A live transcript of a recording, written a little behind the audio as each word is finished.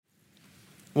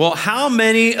Well, how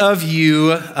many of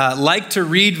you like to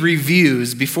read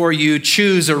reviews before you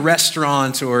choose a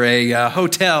restaurant or a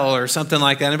hotel or something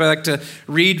like that? Anybody like to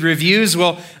read reviews?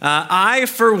 Well, I,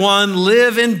 for one,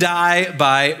 live and die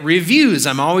by reviews.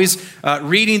 I'm always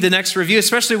reading the next review,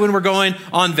 especially when we're going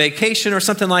on vacation or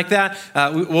something like that.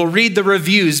 We'll read the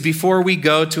reviews before we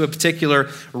go to a particular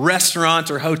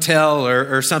restaurant or hotel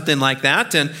or something like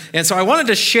that. And so I wanted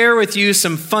to share with you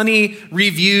some funny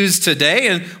reviews today,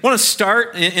 and want to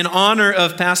start in honor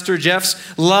of Pastor Jeff's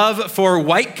love for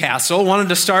White Castle. Wanted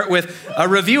to start with a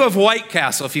review of White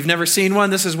Castle. If you've never seen one,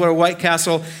 this is what a White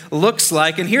Castle looks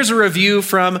like. And here's a review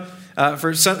from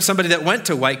for somebody that went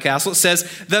to White Castle. It says,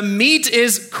 "The meat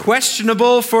is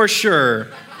questionable for sure.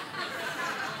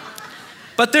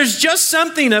 But there's just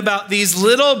something about these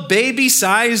little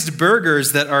baby-sized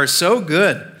burgers that are so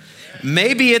good.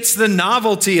 Maybe it's the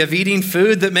novelty of eating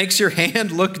food that makes your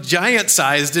hand look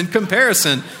giant-sized in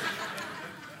comparison.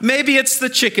 Maybe it's the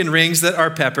chicken rings that are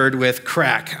peppered with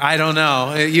crack. I don't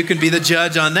know. You can be the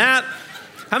judge on that."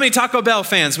 How many Taco Bell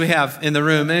fans we have in the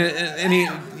room? Any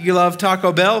you love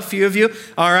Taco Bell? A few of you?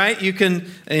 All right, you can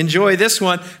enjoy this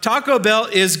one. Taco Bell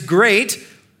is great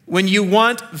when you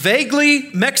want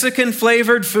vaguely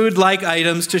Mexican-flavored food-like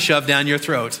items to shove down your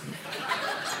throat.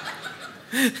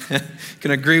 You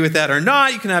can agree with that or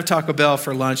not. You can have Taco Bell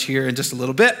for lunch here in just a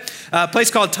little bit. A place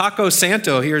called Taco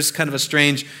Santo. Here's kind of a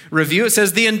strange review. It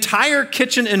says, "The entire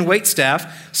kitchen and waitstaff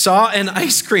saw an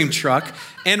ice cream truck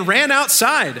and ran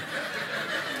outside,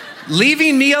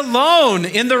 leaving me alone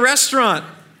in the restaurant.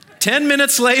 10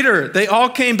 minutes later, they all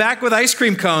came back with ice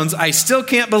cream cones. I still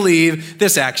can't believe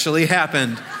this actually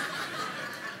happened."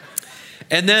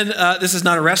 And then this is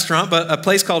not a restaurant, but a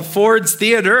place called Ford's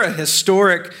Theater, a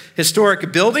historic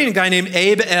building. A guy named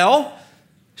Abe L.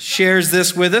 shares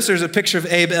this with us. There's a picture of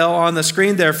Abe L. on the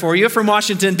screen there for you. From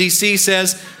Washington, D.C.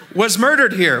 says, "Was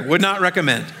murdered here. Would not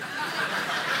recommend."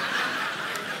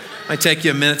 Might take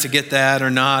you a minute to get that or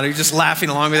not. Or you're just laughing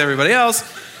along with everybody else.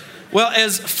 Well,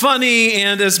 as funny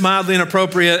and as mildly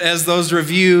inappropriate as those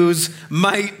reviews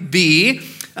might be,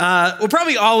 we'll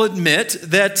probably all admit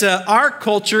that our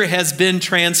culture has been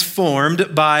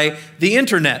transformed by the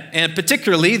internet, and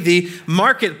particularly the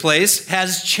marketplace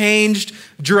has changed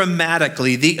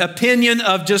dramatically. The opinion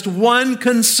of just one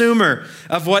consumer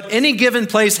of what any given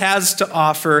place has to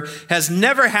offer has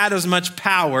never had as much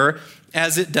power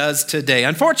as it does today.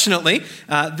 Unfortunately,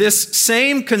 this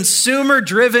same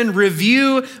consumer-driven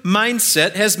review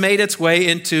mindset has made its way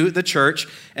into the church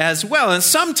as well. And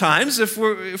sometimes, if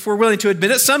we're willing to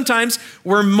admit it, sometimes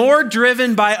we're more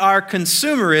driven by our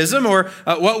consumerism or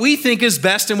what we think is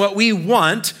best and what we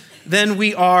want than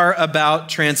we are about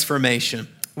transformation.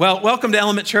 Well, welcome to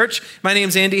Element Church. My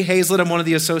name's Andy Hazlett. I'm one of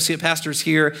the associate pastors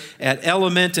here at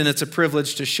Element, and it's a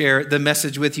privilege to share the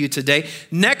message with you today.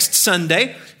 Next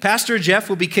Sunday, Pastor Jeff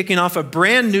will be kicking off a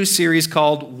brand new series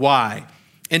called Why.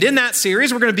 And in that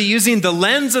series, we're going to be using the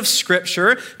lens of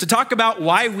Scripture to talk about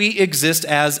why we exist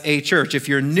as a church. If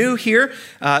you're new here,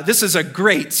 this is a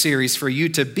great series for you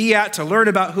to be at, to learn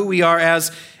about who we are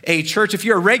as a church. If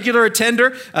you're a regular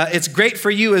attender, it's great for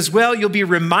you as well. You'll be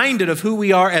reminded of who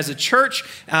we are as a church.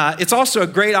 It's also a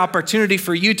great opportunity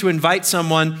for you to invite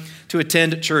someone to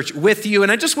attend church with you. And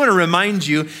I just want to remind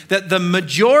you that the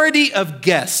majority of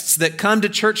guests that come to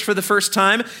church for the first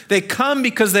time, they come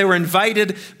because they were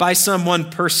invited by someone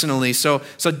personally. So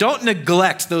don't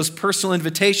neglect those personal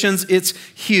invitations. It's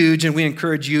huge, and we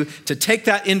encourage you to take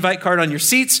that invite card on your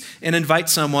seats and invite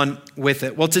someone with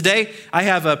it. Well, today I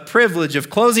have a privilege of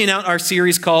closing out our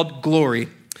series called Glory.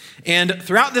 And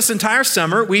throughout this entire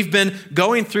summer, we've been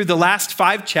going through the last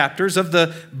 5 chapters of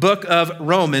the book of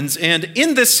Romans. And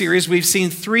in this series, we've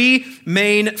seen 3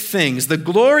 main things. The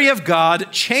glory of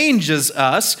God changes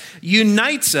us,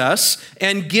 unites us,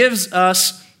 and gives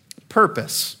us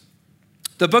purpose.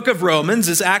 The book of Romans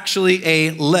is actually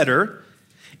a letter,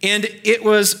 and it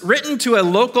was written to a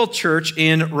local church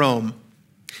in Rome.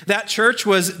 That church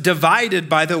was divided,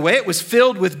 by the way. It was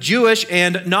filled with Jewish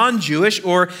and non-Jewish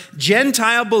or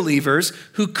Gentile believers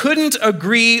who couldn't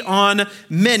agree on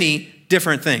many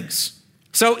different things.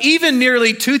 So even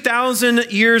nearly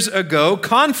 2,000 years ago,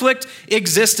 conflict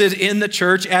existed in the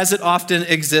church as it often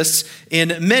exists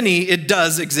in many. It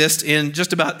does exist in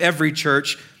just about every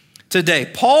church today.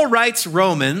 Paul writes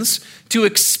Romans to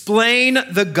explain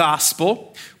the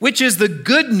gospel, which is the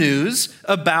good news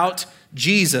about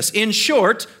Jesus. In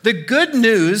short, the good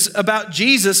news about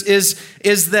Jesus is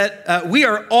that we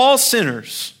are all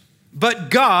sinners, but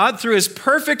God, through his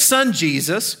perfect son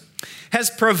Jesus, has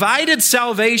provided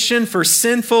salvation for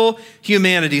sinful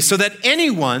humanity so that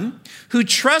anyone who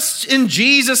trusts in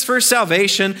Jesus for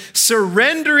salvation,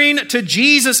 surrendering to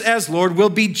Jesus as Lord, will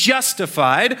be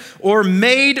justified or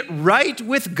made right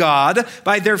with God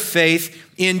by their faith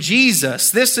in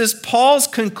Jesus. This is Paul's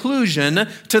conclusion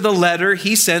to the letter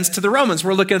he sends to the Romans.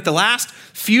 We're looking at the last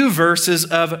few verses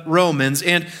of Romans.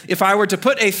 And if I were to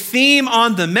put a theme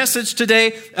on the message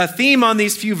today, a theme on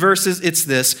these few verses, it's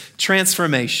this: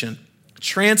 transformation.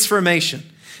 Transformation.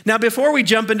 Now, before we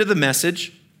jump into the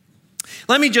message,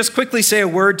 let me just quickly say a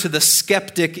word to the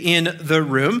skeptic in the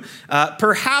room.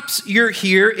 Perhaps you're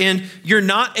here and you're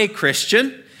not a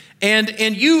Christian,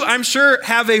 and you, I'm sure,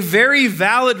 have a very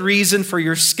valid reason for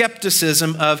your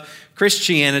skepticism of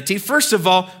Christianity. First of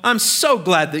all, I'm so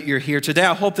glad that you're here today.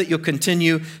 I hope that you'll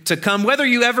continue to come, whether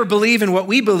you ever believe in what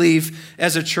we believe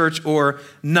as a church or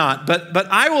not. But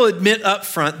I will admit up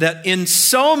front that in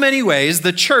so many ways,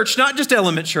 the church, not just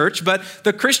Element Church, but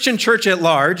the Christian church at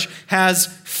large, has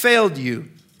failed you.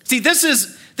 See,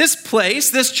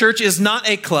 this church is not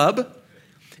a club,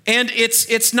 and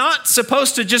it's not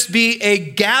supposed to just be a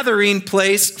gathering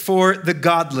place for the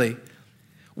godly.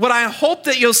 What I hope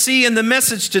that you'll see in the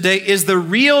message today is the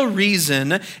real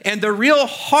reason and the real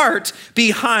heart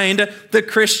behind the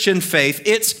Christian faith.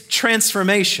 It's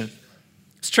transformation.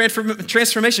 It's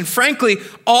transformation. Frankly,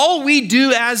 all we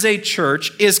do as a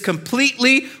church is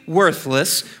completely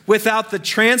worthless without the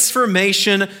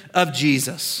transformation of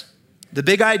Jesus. The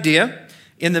big idea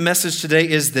in the message today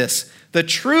is this: the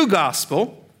true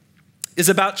gospel is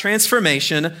about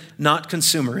transformation, not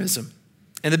consumerism.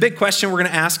 And the big question we're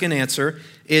going to ask and answer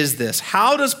is this: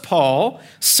 how does Paul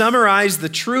summarize the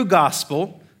true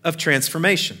gospel of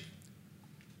transformation?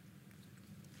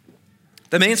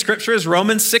 The main scripture is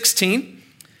Romans 16,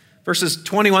 verses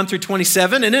 21 through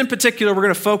 27. And in particular, we're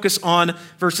going to focus on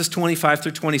verses 25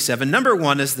 through 27. Number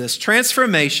one is this: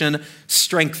 transformation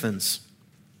strengthens.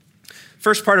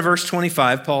 First part of verse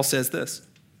 25, Paul says this: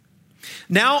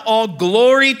 now all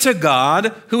glory to God,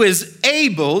 who is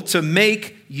able to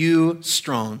make you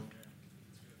strong.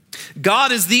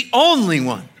 God is the only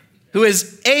one who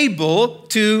is able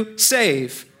to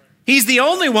save. He's the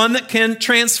only one that can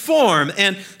transform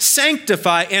and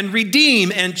sanctify and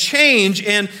redeem and change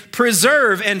and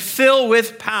preserve and fill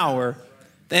with power.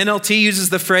 The NLT uses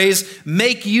the phrase,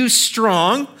 make you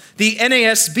strong. The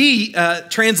NASB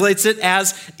translates it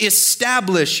as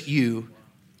establish you.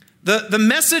 The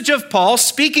message of Paul,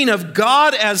 speaking of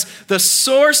God as the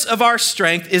source of our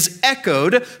strength, is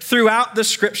echoed throughout the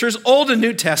scriptures, Old and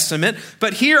New Testament.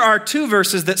 But here are two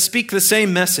verses that speak the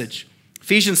same message.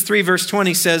 Ephesians 3 verse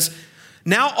 20 says,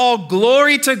 now all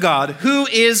glory to God, who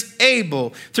is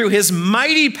able, through his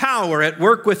mighty power at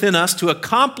work within us, to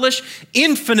accomplish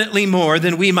infinitely more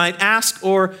than we might ask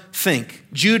or think.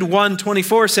 Jude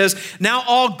 1:24 says, now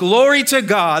all glory to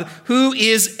God, who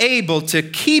is able to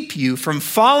keep you from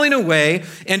falling away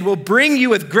and will bring you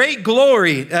with great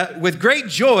glory, with great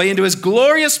joy into his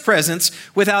glorious presence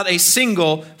without a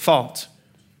single fault.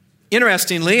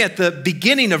 Interestingly, at the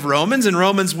beginning of Romans, in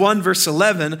Romans 1 verse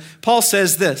 11, Paul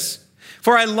says this: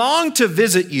 for I long to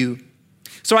visit you,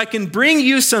 so I can bring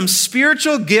you some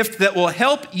spiritual gift that will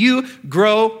help you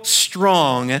grow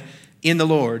strong in the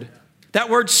Lord.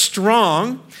 That word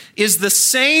strong is the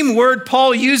same word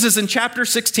Paul uses in chapter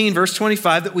 16, verse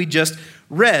 25 that we just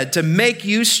read, to make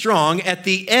you strong at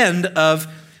the end of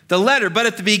the letter. But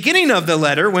at the beginning of the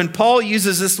letter, when Paul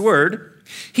uses this word,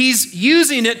 he's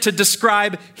using it to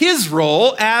describe his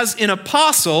role as an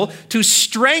apostle to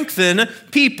strengthen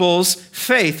people's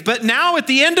faith. But now at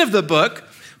the end of the book,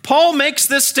 Paul makes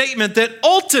this statement that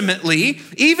ultimately,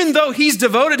 even though he's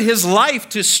devoted his life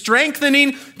to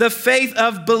strengthening the faith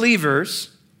of believers,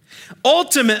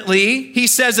 ultimately, he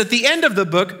says at the end of the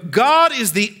book, God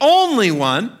is the only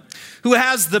one who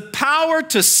has the power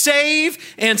to save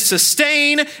and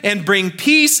sustain and bring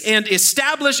peace and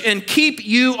establish and keep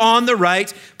you on the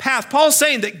right path. Paul's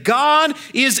saying that God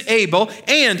is able,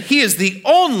 and he is the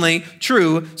only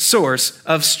true source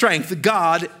of strength.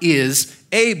 God is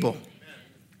able.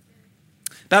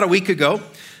 About a week ago,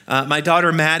 my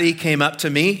daughter Maddie came up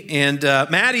to me, and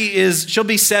she'll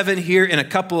be 7 here in a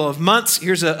couple of months.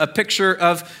 Here's a picture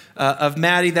of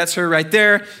Maddie. That's her right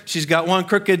there. She's got one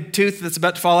crooked tooth that's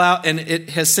about to fall out, and it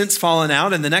has since fallen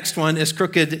out, and the next one is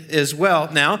crooked as well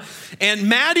now. And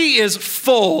Maddie is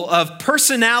full of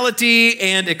personality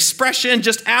and expression,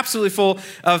 just absolutely full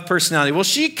of personality. Well,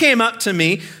 she came up to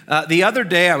me the other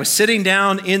day. I was sitting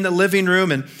down in the living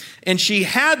room, and she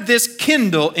had this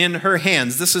Kindle in her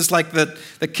hands. This is like the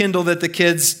Kindle that the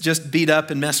kids just beat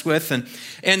up and mess with.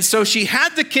 And so she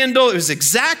had the Kindle. It was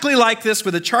exactly like this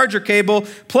with a charger cable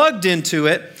plugged into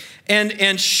it.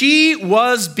 And she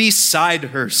was beside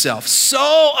herself,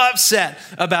 so upset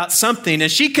about something. And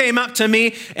she came up to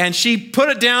me and she put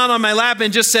it down on my lap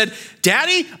and just said,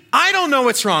 "Daddy, I don't know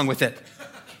what's wrong with it.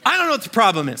 I don't know what the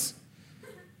problem is.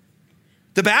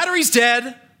 The battery's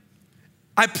dead.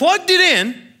 I plugged it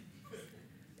in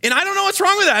and I don't know what's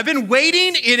wrong with it. I've been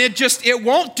waiting and it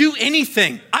won't do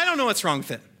anything. I don't know what's wrong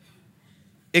with it."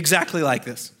 Exactly like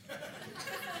this.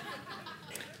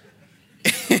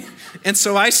 And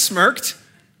so I smirked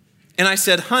and I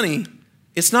said, "Honey,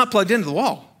 it's not plugged into the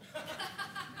wall."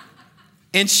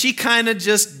 And she kind of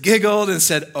just giggled and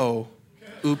said, "Oh,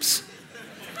 oops."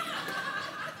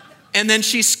 And then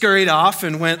she scurried off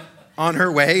and went on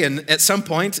her way. And at some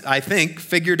point, I think,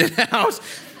 figured it out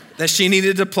that she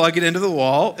needed to plug it into the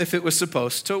wall if it was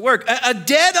supposed to work. A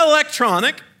dead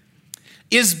electronic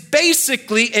is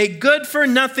basically a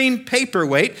good-for-nothing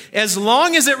paperweight as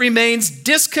long as it remains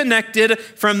disconnected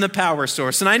from the power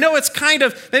source. And I know it's kind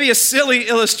of maybe a silly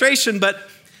illustration, but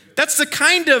that's the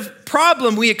kind of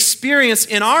problem we experience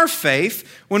in our faith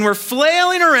when we're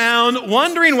flailing around,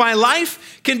 wondering why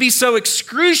life can be so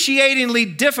excruciatingly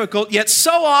difficult, yet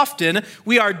so often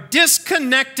we are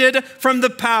disconnected from the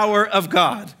power of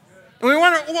God. And we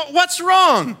wonder, what's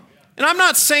wrong? And I'm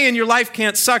not saying your life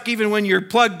can't suck even when you're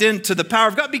plugged into the power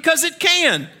of God, because it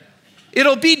can.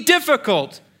 It'll be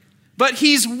difficult. But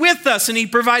he's with us and he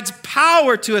provides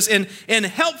power to us and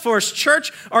help for us.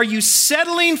 Church, are you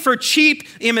settling for cheap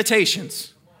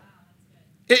imitations?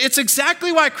 It's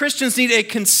exactly why Christians need a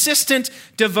consistent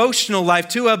devotional life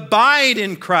to abide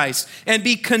in Christ and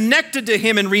be connected to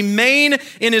him and remain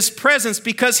in his presence,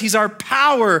 because he's our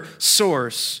power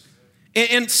source.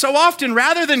 And so often,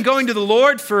 rather than going to the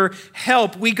Lord for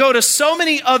help, we go to so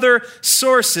many other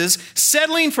sources,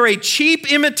 settling for a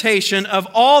cheap imitation of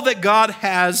all that God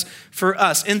has for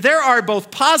us. And there are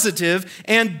both positive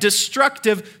and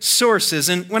destructive sources.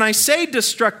 And when I say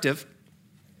destructive,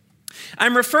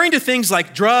 I'm referring to things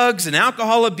like drugs and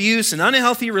alcohol abuse and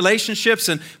unhealthy relationships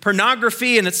and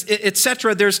pornography and et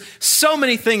cetera. There's so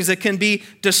many things that can be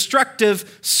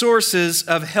destructive sources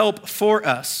of help for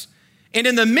us. And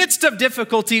in the midst of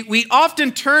difficulty, we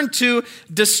often turn to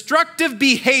destructive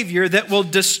behavior that will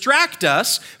distract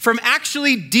us from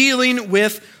actually dealing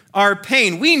with our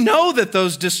pain. We know that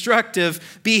those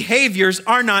destructive behaviors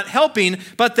are not helping,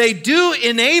 but they do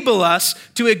enable us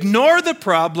to ignore the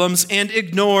problems and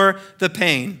ignore the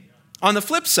pain. On the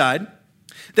flip side,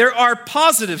 there are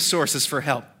positive sources for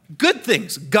help. Good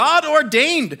things,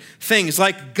 God-ordained things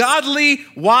like godly,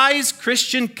 wise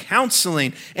Christian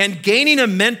counseling and gaining a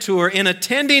mentor and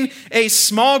attending a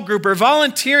small group or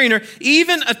volunteering or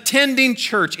even attending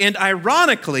church. And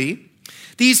ironically,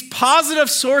 these positive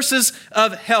sources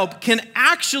of help can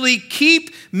actually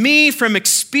keep me from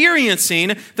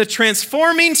experiencing the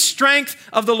transforming strength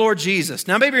of the Lord Jesus.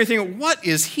 Now, maybe you're thinking, what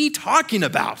is he talking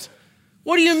about?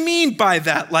 What do you mean by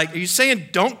that? Like, are you saying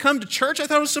don't come to church? I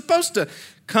thought I was supposed to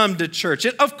come to church.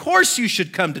 Of course you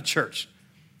should come to church.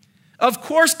 Of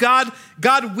course God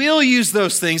will use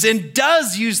those things and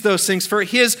does use those things for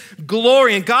his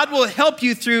glory. And God will help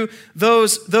you through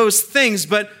those things.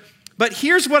 But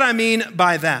here's what I mean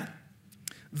by that.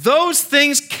 Those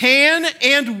things can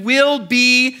and will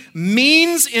be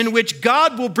means in which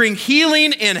God will bring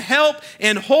healing and help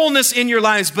and wholeness in your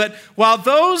lives. But while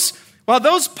those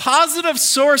positive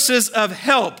sources of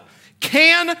help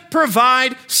can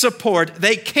provide support,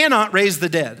 they cannot raise the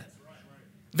dead.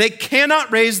 They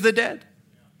cannot raise the dead.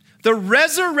 The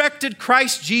resurrected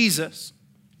Christ Jesus,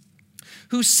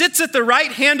 who sits at the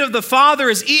right hand of the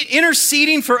Father, is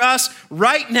interceding for us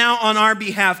right now on our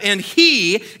behalf, and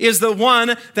he is the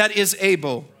one that is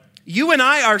able. You and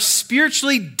I are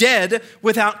spiritually dead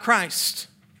without Christ.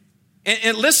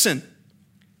 And listen,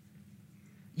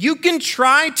 you can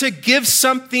try to give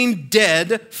something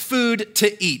dead food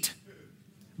to eat,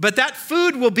 but that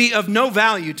food will be of no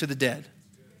value to the dead.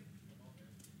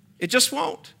 It just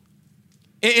won't.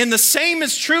 And the same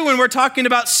is true when we're talking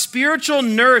about spiritual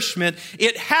nourishment.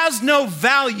 It has no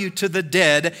value to the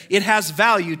dead. It has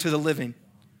value to the living.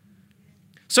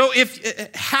 So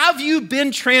have you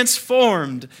been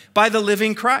transformed by the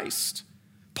living Christ?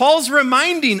 Paul's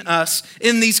reminding us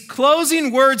in these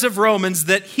closing words of Romans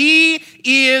that he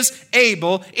is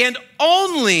able and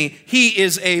only he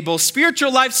is able.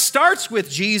 Spiritual life starts with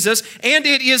Jesus and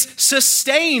it is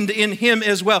sustained in him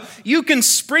as well. You can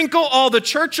sprinkle all the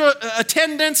church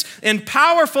attendance and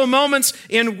powerful moments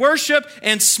in worship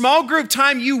and small group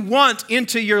time you want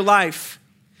into your life.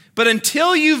 But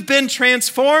until you've been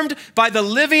transformed by the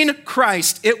living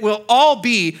Christ, it will all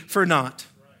be for naught.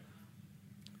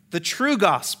 The true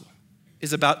gospel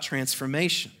is about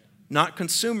transformation, not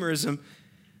consumerism.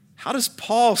 how does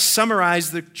Paul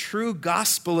summarize the true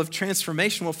gospel of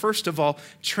transformation? Well, first of all,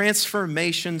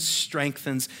 transformation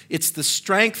strengthens. It's the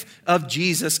strength of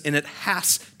Jesus, and it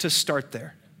has to start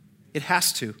there. It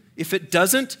has to. If it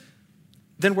doesn't,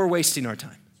 then we're wasting our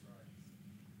time.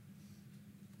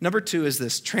 Number two is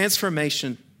this: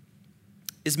 transformation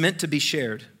is meant to be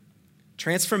shared.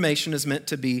 Transformation is meant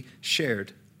to be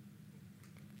shared.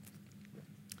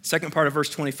 Second part of verse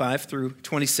 25 through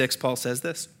 26, Paul says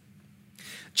this: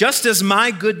 just as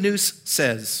my good news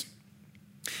says,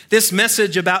 this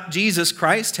message about Jesus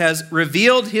Christ has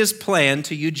revealed his plan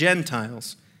to you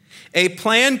Gentiles, a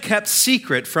plan kept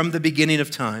secret from the beginning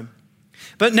of time.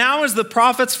 But now, as the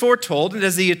prophets foretold and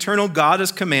as the eternal God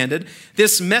has commanded,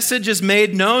 this message is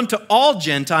made known to all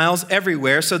Gentiles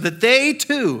everywhere so that they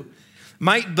too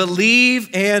might believe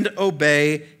and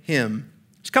obey him.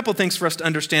 There's a couple of things for us to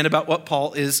understand about what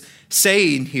Paul is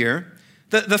saying here.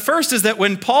 The first is that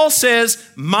when Paul says,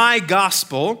 my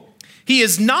gospel, he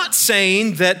is not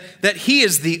saying that he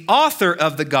is the author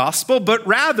of the gospel, but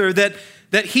rather that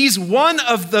he's one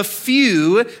of the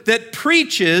few that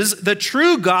preaches the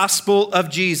true gospel of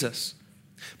Jesus.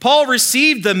 Paul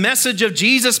received the message of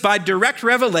Jesus by direct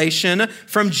revelation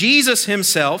from Jesus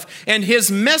himself, and his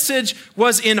message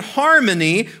was in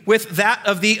harmony with that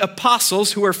of the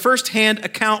apostles who were firsthand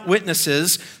account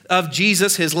witnesses of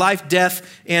Jesus, his life,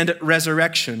 death, and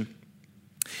resurrection.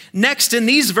 Next, in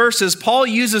these verses, Paul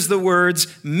uses the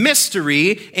words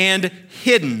mystery and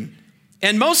hidden.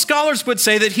 And most scholars would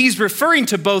say that he's referring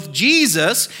to both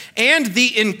Jesus and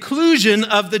the inclusion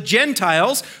of the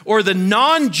Gentiles or the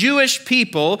non-Jewish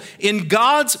people in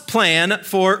God's plan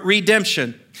for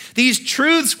redemption. These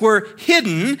truths were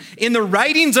hidden in the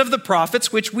writings of the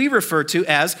prophets, which we refer to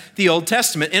as the Old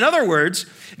Testament. In other words,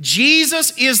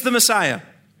 Jesus is the Messiah.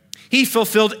 He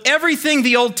fulfilled everything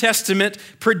the Old Testament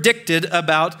predicted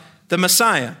about the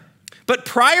Messiah. But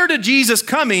prior to Jesus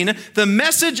coming, the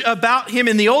message about him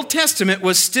in the Old Testament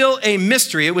was still a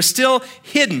mystery. It was still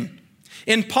hidden.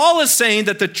 And Paul is saying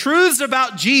that the truths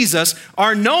about Jesus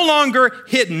are no longer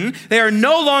hidden. They are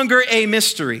no longer a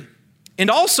mystery. And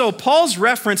also, Paul's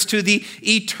reference to the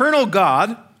eternal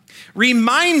God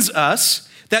reminds us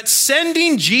that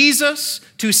sending Jesus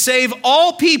to save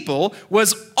all people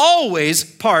was always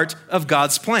part of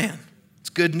God's plan. It's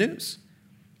good news.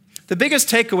 The biggest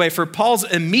takeaway for Paul's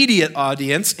immediate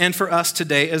audience and for us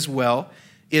today as well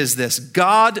is this: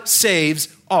 God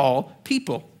saves all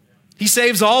people. He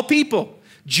saves all people,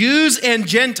 Jews and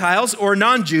Gentiles or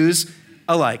non-Jews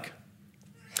alike.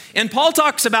 And Paul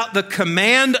talks about the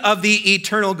command of the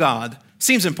eternal God.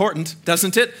 Seems important,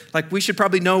 doesn't it? Like we should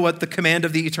probably know what the command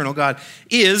of the eternal God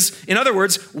is. In other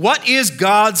words, what is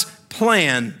God's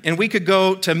plan? And we could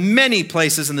go to many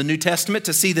places in the New Testament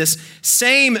to see this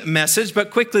same message, but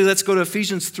quickly let's go to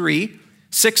Ephesians 3,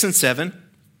 6 and 7. It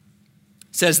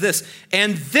says this: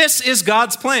 and this is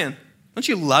God's plan. Don't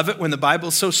you love it when the Bible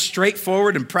is so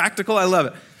straightforward and practical? I love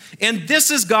it. And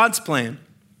this is God's plan.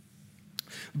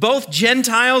 Both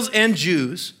Gentiles and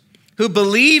Jews who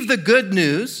believe the good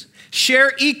news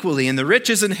share equally in the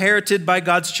riches inherited by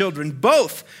God's children.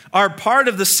 Both are part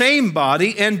of the same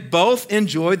body and both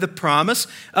enjoy the promise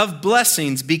of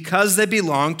blessings because they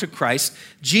belong to Christ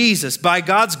Jesus. By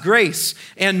God's grace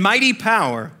and mighty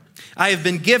power, I have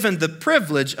been given the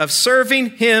privilege of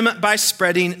serving him by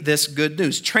spreading this good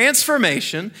news.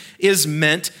 Transformation is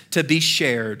meant to be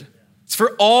shared. It's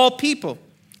for all people.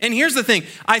 And here's the thing,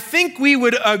 I think we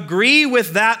would agree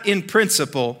with that in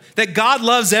principle, that God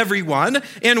loves everyone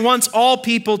and wants all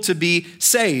people to be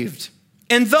saved.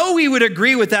 And though we would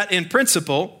agree with that in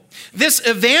principle, this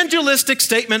evangelistic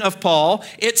statement of Paul,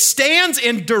 it stands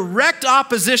in direct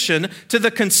opposition to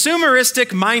the consumeristic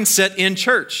mindset in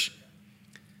church.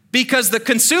 Because the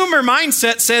consumer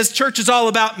mindset says church is all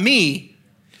about me.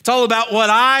 It's all about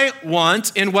what I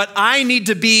want and what I need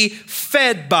to be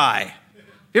fed by.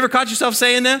 You ever caught yourself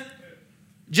saying that?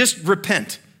 Just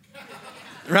repent,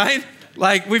 right?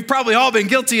 Like we've probably all been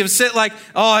guilty of saying like,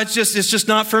 oh, it's just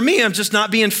not for me. I'm just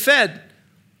not being fed.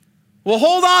 Well,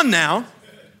 hold on now.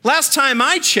 Last time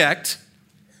I checked,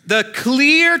 the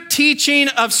clear teaching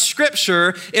of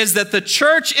Scripture is that the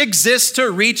church exists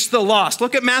to reach the lost.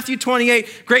 Look at Matthew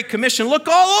 28, Great Commission. Look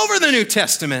all over the New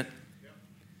Testament.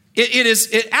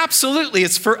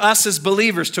 It's for us as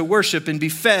believers to worship and be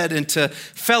fed and to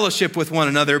fellowship with one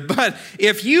another. But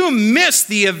if you miss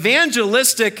the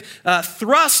evangelistic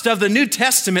thrust of the New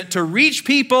Testament to reach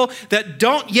people that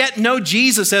don't yet know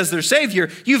Jesus as their Savior,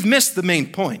 you've missed the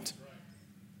main point.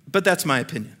 But that's my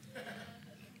opinion.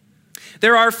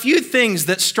 There are few things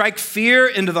that strike fear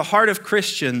into the heart of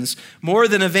Christians more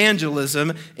than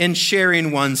evangelism and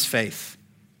sharing one's faith.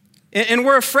 And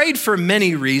we're afraid for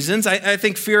many reasons. I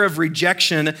think fear of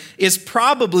rejection is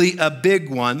probably a big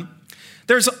one.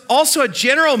 There's also a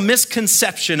general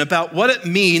misconception about what it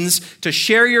means to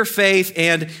share your faith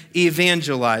and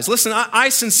evangelize. Listen, I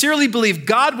sincerely believe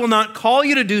God will not call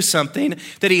you to do something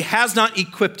that he has not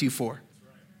equipped you for.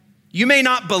 You may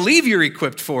not believe you're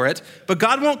equipped for it, but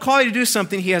God won't call you to do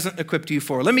something he hasn't equipped you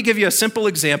for. Let me give you a simple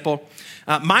example.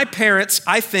 My parents,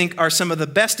 I think, are some of the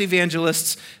best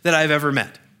evangelists that I've ever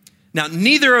met. Now,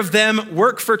 neither of them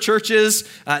work for churches,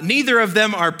 neither of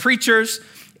them are preachers,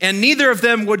 and neither of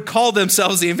them would call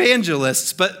themselves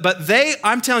evangelists, but they,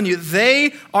 I'm telling you,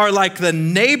 they are like the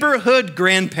neighborhood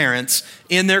grandparents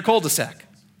in their cul-de-sac.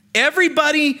 Every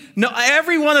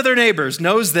one of their neighbors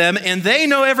knows them, and they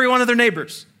know every one of their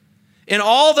neighbors. And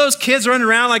all those kids running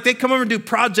around, like they come over and do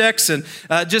projects and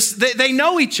they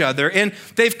know each other. And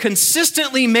they've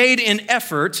consistently made an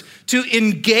effort to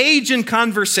engage in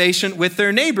conversation with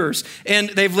their neighbors. And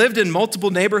they've lived in multiple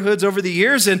neighborhoods over the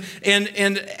years. And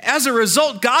as a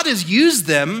result, God has used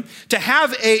them to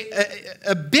have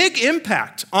a big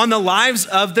impact on the lives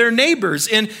of their neighbors.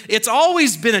 And it's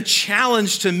always been a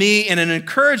challenge to me and an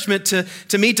encouragement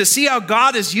to me to see how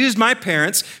God has used my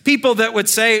parents, people that would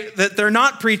say that they're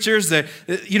not preachers, they're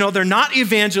not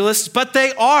evangelists, but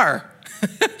they are.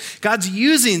 God's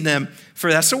using them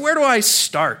for that. So where do I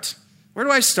start?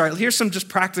 Here's some just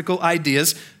practical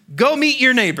ideas. Go meet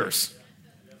your neighbors.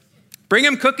 Bring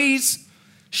them cookies.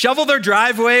 Shovel their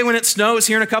driveway when it snows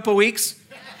here in a couple weeks.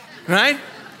 Right?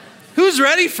 Who's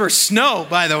ready for snow,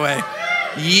 by the way?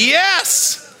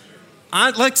 Yes!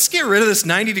 Let's get rid of this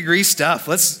 90-degree stuff.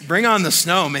 Let's bring on the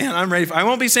snow, man. I'm ready. I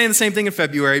won't be saying the same thing in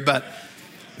February, but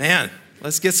man,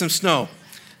 let's get some snow.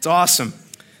 It's awesome.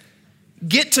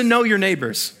 Get to know your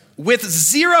neighbors with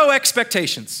zero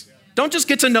expectations. Don't just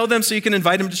get to know them so you can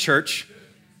invite them to church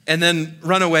and then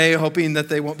run away hoping that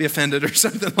they won't be offended or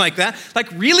something like that.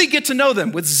 Like really get to know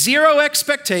them with zero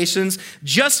expectations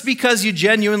just because you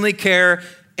genuinely care,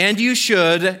 and you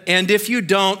should, and if you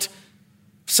don't,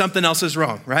 something else is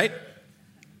wrong, right?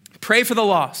 Pray for the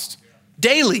lost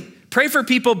daily. Pray for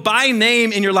people by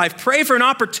name in your life. Pray for an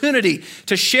opportunity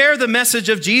to share the message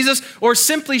of Jesus or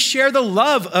simply share the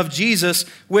love of Jesus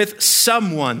with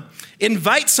someone.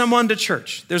 Invite someone to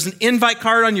church. There's an invite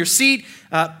card on your seat.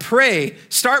 Pray.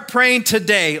 Start praying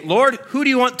today. Lord, who do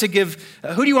you want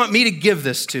me to give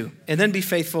this to? And then be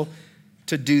faithful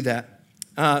to do that.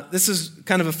 This is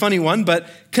kind of a funny one, but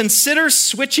consider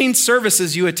switching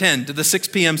services you attend to the 6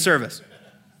 p.m. service.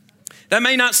 That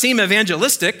may not seem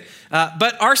evangelistic,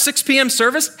 but our 6 p.m.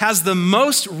 service has the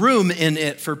most room in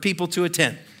it for people to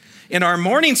attend. And our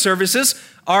morning services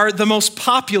are the most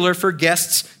popular for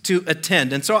guests to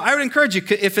attend. And so I would encourage you,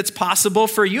 if it's possible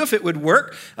for you, if it would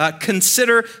work,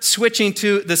 consider switching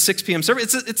to the 6 p.m.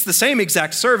 service. It's the same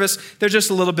exact service. There's just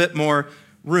a little bit more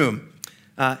room.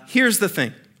 Here's the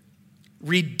thing.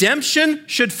 Redemption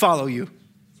should follow you.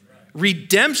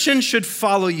 Redemption should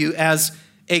follow you as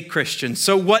a Christian.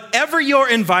 So whatever your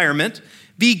environment,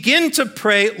 begin to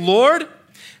pray, Lord,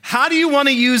 how do you want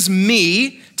to use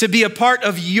me to be a part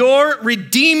of your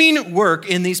redeeming work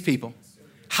in these people?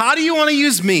 How do you want to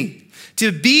use me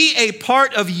to be a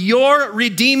part of your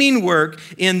redeeming work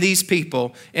in these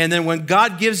people? And then when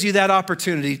God gives you that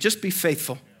opportunity, just be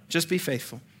faithful. Just be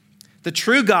faithful. The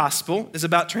true gospel is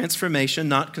about transformation,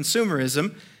 not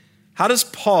consumerism. How does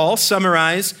Paul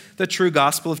summarize the true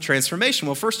gospel of transformation?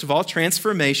 Well, first of all,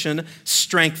 transformation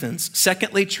strengthens.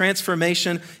 Secondly,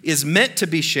 transformation is meant to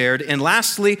be shared. And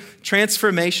lastly,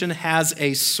 transformation has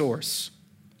a source.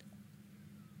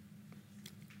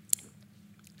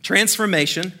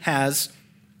 Transformation has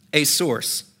a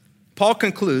source. Paul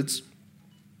concludes,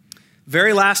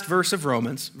 very last verse of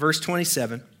Romans, verse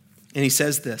 27, and he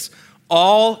says this,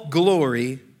 all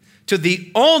glory to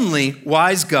the only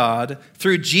wise God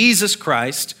through Jesus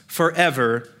Christ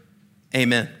forever.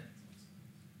 Amen.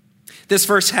 This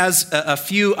verse has a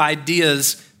few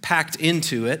ideas packed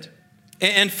into it.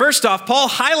 And first off, Paul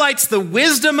highlights the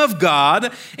wisdom of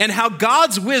God and how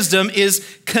God's wisdom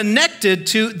is connected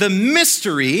to the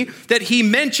mystery that he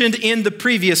mentioned in the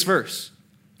previous verse.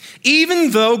 Even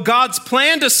though God's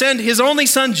plan to send his only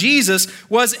son Jesus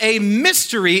was a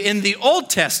mystery in the Old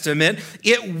Testament,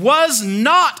 it was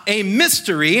not a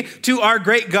mystery to our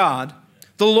great God.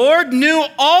 The Lord knew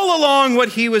all along what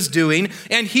he was doing,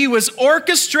 and he was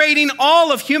orchestrating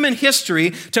all of human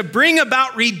history to bring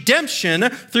about redemption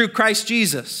through Christ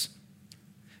Jesus.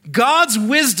 God's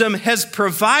wisdom has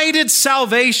provided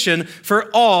salvation for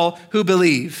all who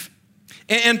believe.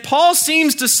 And Paul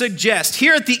seems to suggest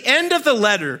here at the end of the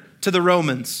letter to the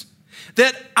Romans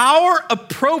that our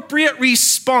appropriate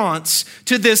response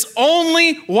to this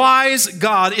only wise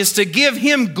God is to give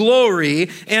him glory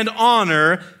and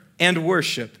honor and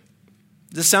worship.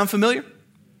 Does this sound familiar?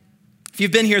 If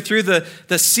you've been here through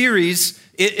the series,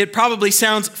 it probably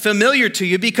sounds familiar to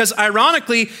you because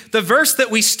ironically, the verse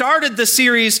that we started the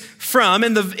series from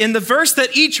and the verse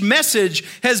that each message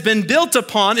has been built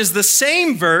upon is the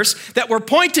same verse that we're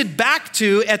pointed back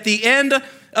to at the end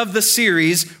of the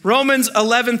series, Romans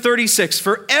 11:36.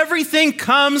 For everything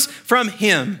comes from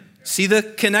him. See the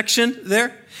connection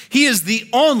there? He is the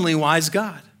only wise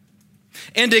God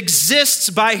and exists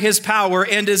by his power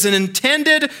and is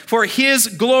intended for his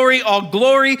glory, all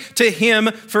glory to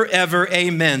him forever.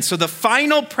 Amen. So the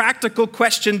final practical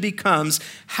question becomes,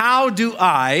 how do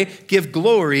I give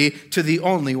glory to the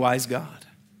only wise God?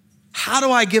 How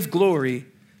do I give glory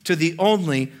to the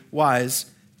only wise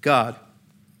God?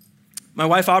 My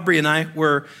wife Aubrey and I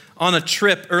were on a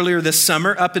trip earlier this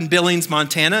summer up in Billings,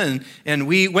 Montana, and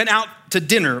we went out to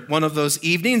dinner one of those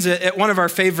evenings at one of our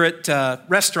favorite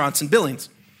restaurants in Billings.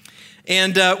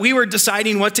 And we were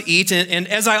deciding what to eat, and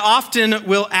as I often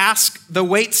will ask the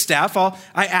waitstaff,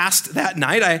 I asked that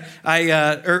night,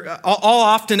 I'll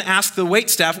often ask the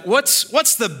waitstaff,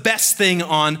 what's the best thing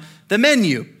on the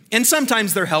menu? And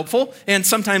sometimes they're helpful, and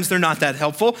sometimes they're not that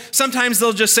helpful. Sometimes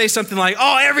they'll just say something like,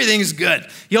 oh, everything's good.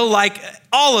 You'll like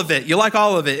all of it. You'll like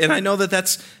all of it. And I know that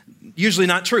that's usually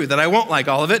not true, that I won't like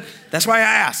all of it. That's why I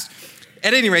asked.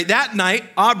 At any rate, that night,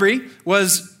 Aubrey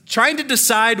was trying to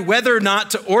decide whether or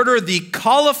not to order the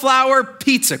cauliflower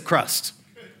pizza crust.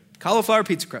 Cauliflower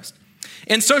pizza crust.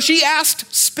 And so she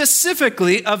asked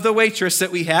specifically of the waitress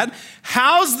that we had,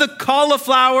 how's the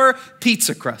cauliflower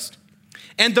pizza crust?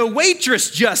 And the waitress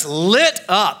just lit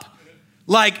up.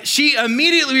 Like she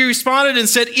immediately responded and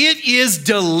said, it is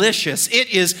delicious. It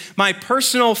is my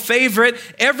personal favorite.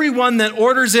 Everyone that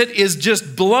orders it is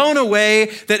just blown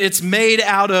away that it's made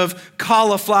out of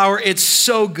cauliflower. It's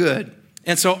so good.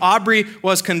 And so Aubrey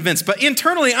was convinced. But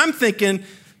internally, I'm thinking,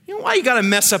 why you got to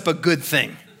mess up a good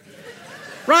thing?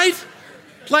 Right?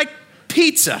 Like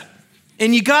pizza.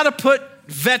 And you got to put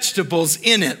vegetables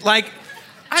in it. Like,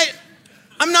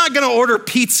 I'm not going to order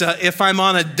pizza if I'm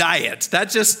on a diet.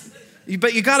 But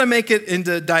you got to make it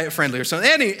into diet friendly or something.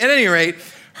 At any rate,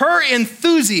 her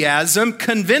enthusiasm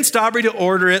convinced Aubrey to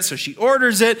order it. So she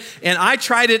orders it and I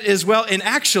tried it as well. And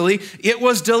actually it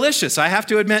was delicious. I have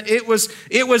to admit it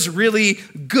was really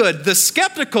good. The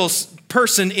skeptical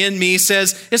person in me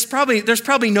says there's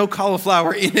probably no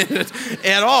cauliflower in it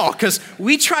at all because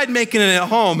we tried making it at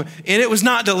home and it was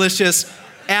not delicious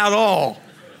at all.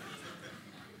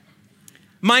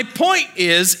 My point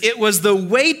is, it was the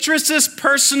waitress's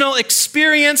personal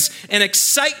experience and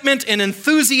excitement and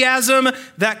enthusiasm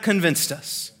that convinced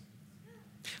us.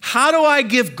 How do I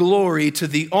give glory to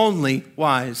the only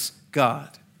wise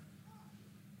God?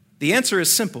 The answer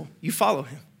is simple. You follow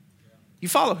him. You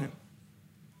follow him.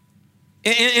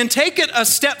 And take it a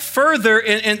step further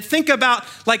and think about,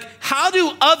 like, how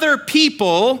do other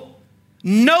people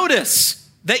notice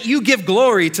that you give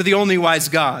glory to the only wise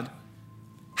God?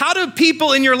 How do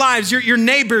people in your lives, your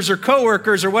neighbors or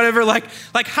coworkers or whatever, like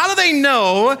how do they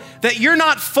know that you're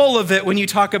not full of it when you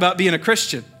talk about being a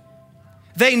Christian?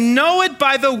 They know it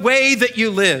by the way that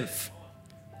you live.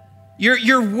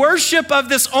 Your worship of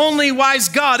this only wise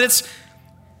God,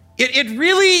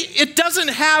 it doesn't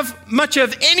have much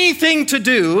of anything to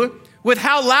do with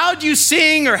how loud you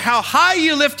sing or how high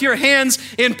you lift your hands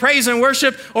in praise and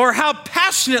worship or how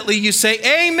passionately you say,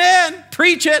 amen,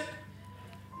 preach it.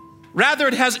 Rather,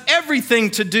 it has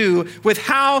everything to do with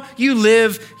how you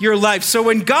live your life. So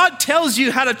when God tells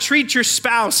you how to treat your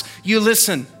spouse, you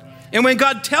listen. And when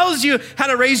God tells you how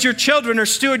to raise your children or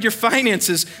steward your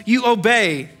finances, you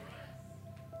obey.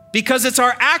 Because it's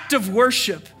our act of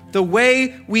worship, the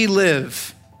way we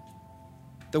live.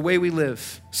 The way we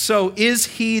live. So is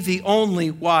he the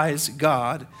only wise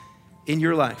God in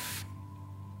your life?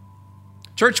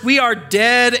 Church, we are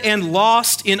dead and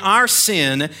lost in our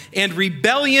sin and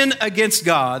rebellion against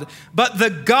God, but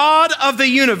the God of the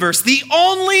universe, the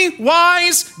only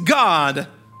wise God,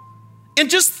 and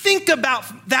just think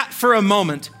about that for a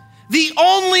moment. The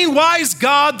only wise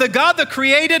God, the God that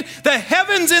created the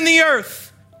heavens and the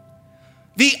earth,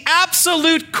 the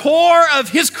absolute core of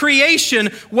his creation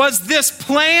was this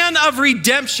plan of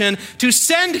redemption to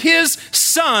send his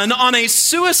son on a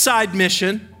suicide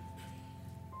mission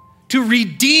to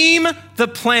redeem the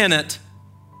planet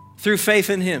through faith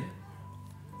in him.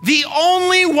 The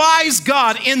only wise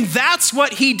God, and that's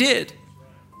what he did.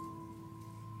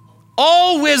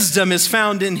 All wisdom is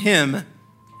found in him,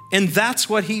 and that's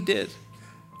what he did.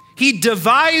 He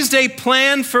devised a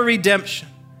plan for redemption.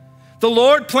 The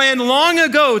Lord planned long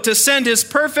ago to send his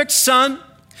perfect Son,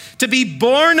 to be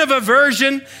born of a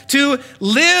virgin, to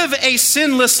live a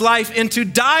sinless life, and to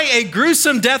die a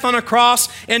gruesome death on a cross,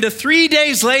 and to 3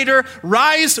 days later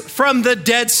rise from the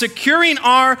dead, securing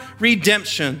our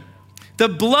redemption. The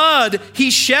blood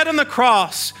he shed on the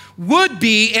cross would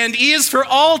be and is for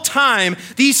all time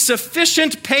the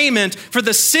sufficient payment for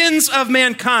the sins of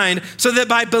mankind, so that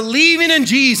by believing in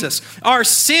Jesus, our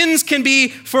sins can be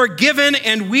forgiven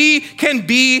and we can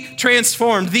be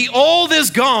transformed. The old is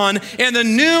gone and the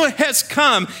new has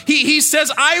come. He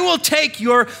says, I will take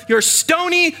your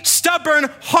stony, stubborn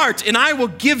heart and I will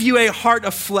give you a heart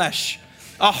of flesh,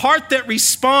 a heart that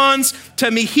responds to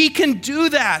me. He can do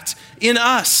that in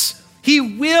us. He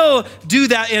will do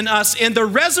that in us, and the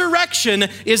resurrection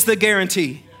is the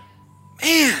guarantee.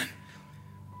 Man,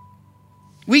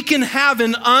 we can have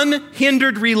an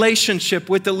unhindered relationship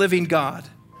with the living God.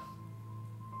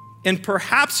 And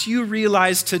perhaps you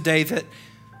realize today that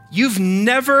you've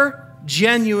never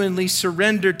genuinely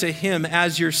surrendered to him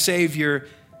as your Savior,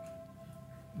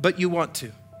 but you want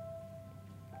to.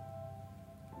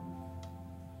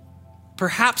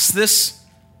 Perhaps this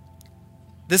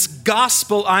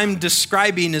gospel I'm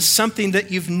describing is something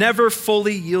that you've never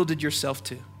fully yielded yourself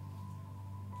to.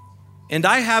 And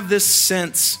I have this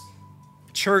sense,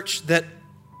 church, that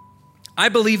I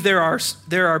believe there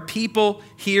are people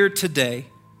here today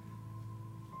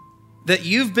that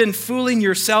you've been fooling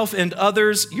yourself and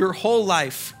others your whole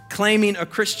life, claiming a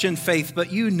Christian faith,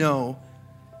 but you know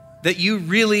that you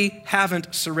really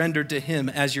haven't surrendered to him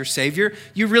as your Savior.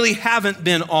 You really haven't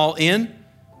been all in.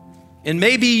 And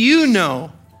maybe you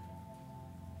know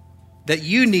that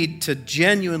you need to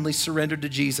genuinely surrender to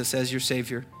Jesus as your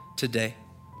Savior today.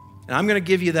 And I'm going to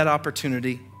give you that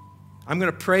opportunity. I'm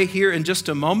going to pray here in just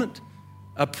a moment,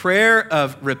 a prayer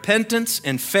of repentance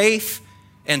and faith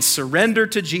and surrender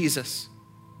to Jesus.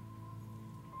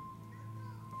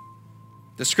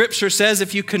 The scripture says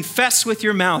if you confess with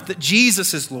your mouth that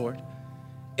Jesus is Lord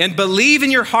and believe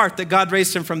in your heart that God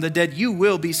raised him from the dead, you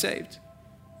will be saved.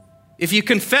 If you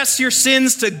confess your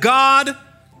sins to God,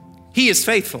 he is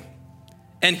faithful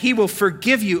and he will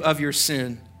forgive you of your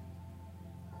sin.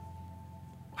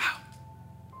 Wow.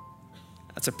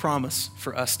 That's a promise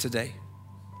for us today.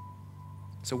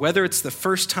 So whether it's the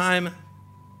first time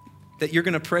that you're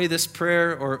going to pray this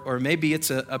prayer, or maybe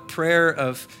it's a prayer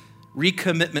of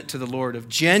recommitment to the Lord, of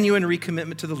genuine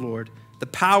recommitment to the Lord, the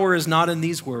power is not in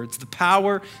these words. The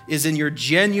power is in your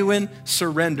genuine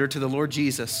surrender to the Lord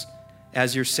Jesus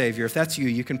as your Savior. If that's you,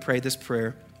 you can pray this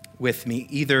prayer with me,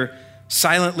 either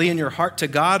silently in your heart to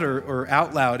God or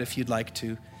out loud if you'd like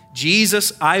to.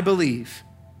 Jesus, I believe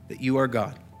that you are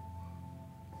God.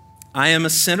 I am a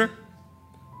sinner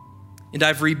and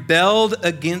I've rebelled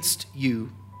against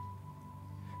you.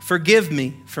 Forgive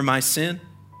me for my sin.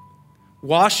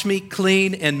 Wash me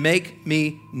clean and make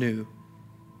me new.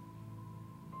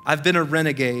 I've been a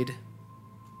renegade,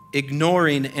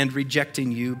 ignoring and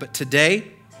rejecting you, but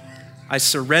today I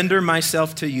surrender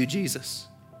myself to you, Jesus.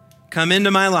 Come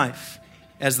into my life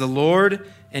as the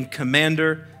Lord and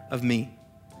commander of me.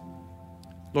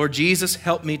 Lord Jesus,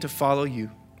 help me to follow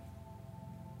you.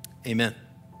 Amen.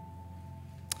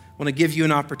 I want to give you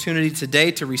an opportunity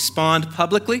today to respond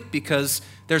publicly, because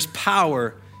there's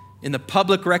power in the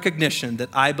public recognition that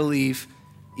I believe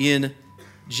in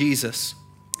Jesus.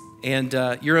 And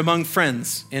you're among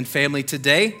friends and family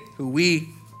today who we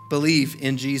believe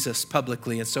in Jesus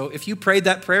publicly. And so if you prayed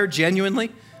that prayer genuinely,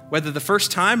 whether the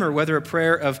first time or whether a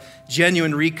prayer of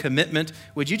genuine recommitment,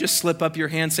 would you just slip up your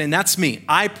hand saying, that's me.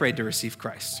 I prayed to receive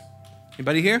Christ.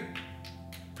 Anybody here?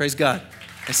 Praise God.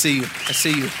 I see you. I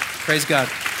see you. Praise God.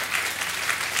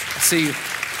 I see you.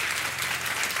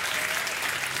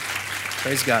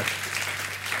 Praise God.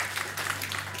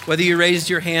 Whether you raised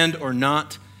your hand or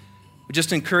not, we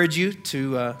just encourage you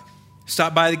to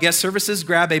stop by the guest services,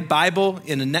 grab a Bible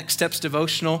in a Next Steps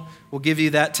devotional. We'll give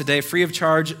you that today, free of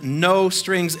charge, no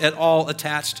strings at all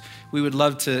attached. We would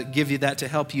love to give you that to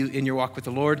help you in your walk with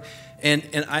the Lord. And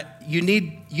you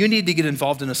need to get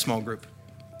involved in a small group.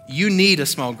 You need a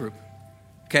small group,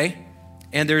 okay?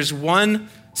 And there's one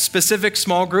specific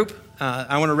small group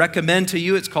I want to recommend to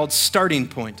you. It's called Starting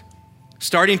Point.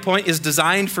 Starting Point is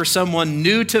designed for someone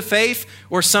new to faith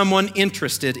or someone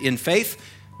interested in faith.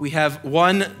 We have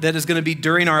one that is going to be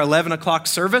during our 11 o'clock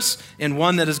service and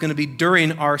one that is going to be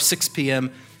during our 6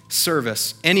 p.m.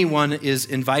 service. Anyone is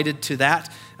invited to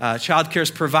that. Childcare is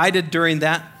provided during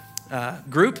that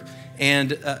group,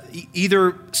 and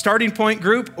either Starting Point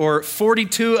group or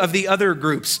 42 of the other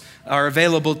groups are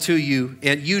available to you,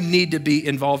 and you need to be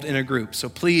involved in a group. So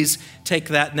please take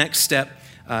that next step.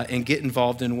 and get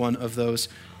involved in one of those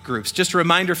groups. Just a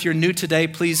reminder, if you're new today,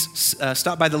 please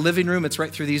stop by the living room. It's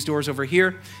right through these doors over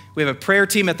here. We have a prayer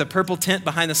team at the purple tent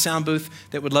behind the sound booth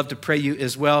that would love to pray you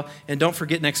as well. And don't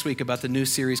forget next week about the new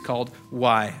series called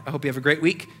Why. I hope you have a great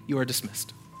week. You are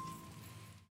dismissed.